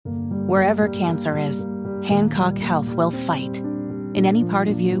Wherever cancer is, Hancock Health will fight. In any part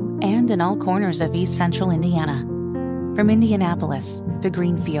of you and in all corners of East Central Indiana. From Indianapolis to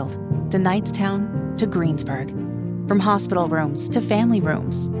Greenfield to Knightstown to Greensburg. From hospital rooms to family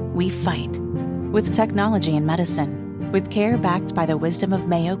rooms, we fight. With technology and medicine, with care backed by the wisdom of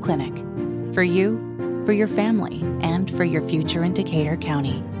Mayo Clinic. For you, for your family, and for your future in Decatur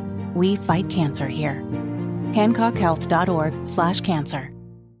County. We fight cancer here. HancockHealth.org/cancer.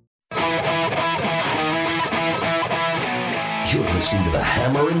 You're listening to the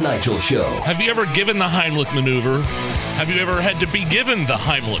Hammer and Nigel Show. Have you ever given the Heimlich maneuver? Have you ever had to be given the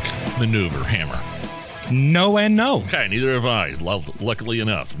Heimlich maneuver, Hammer? No and no. Okay, neither have I. Luckily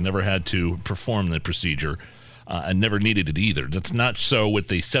enough, never had to perform the procedure and never needed it either. That's not so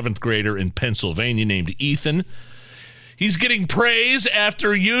with a 7th grader in Pennsylvania named Ethan. He's getting praise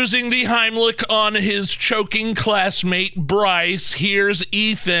after using the Heimlich on his choking classmate, Bryce. Here's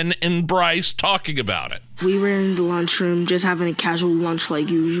Ethan and Bryce talking about it. We were in the lunchroom just having a casual lunch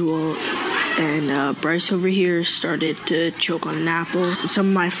like usual, and Bryce over here started to choke on an apple. Some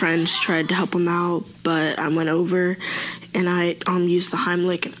of my friends tried to help him out, but I went over and I used the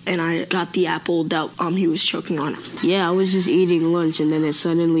Heimlich and I got the apple that he was choking on. Yeah, I was just eating lunch and then it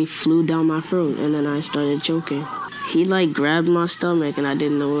suddenly flew down my throat and then I started choking. He grabbed my stomach and I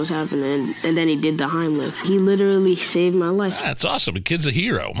didn't know what was happening. And then he did the Heimlich. He literally saved my life. That's awesome. The kid's a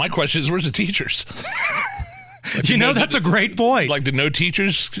hero. My question is, where's the teachers? That's a great point. Did no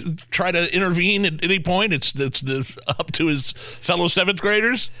teachers try to intervene at any point? It's up to his fellow 7th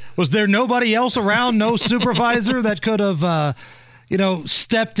graders? Was there nobody else around, no supervisor that could have,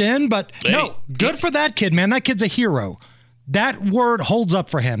 stepped in? But no, good for that kid, man. That kid's a hero. That word holds up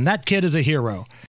for him. That kid is a hero.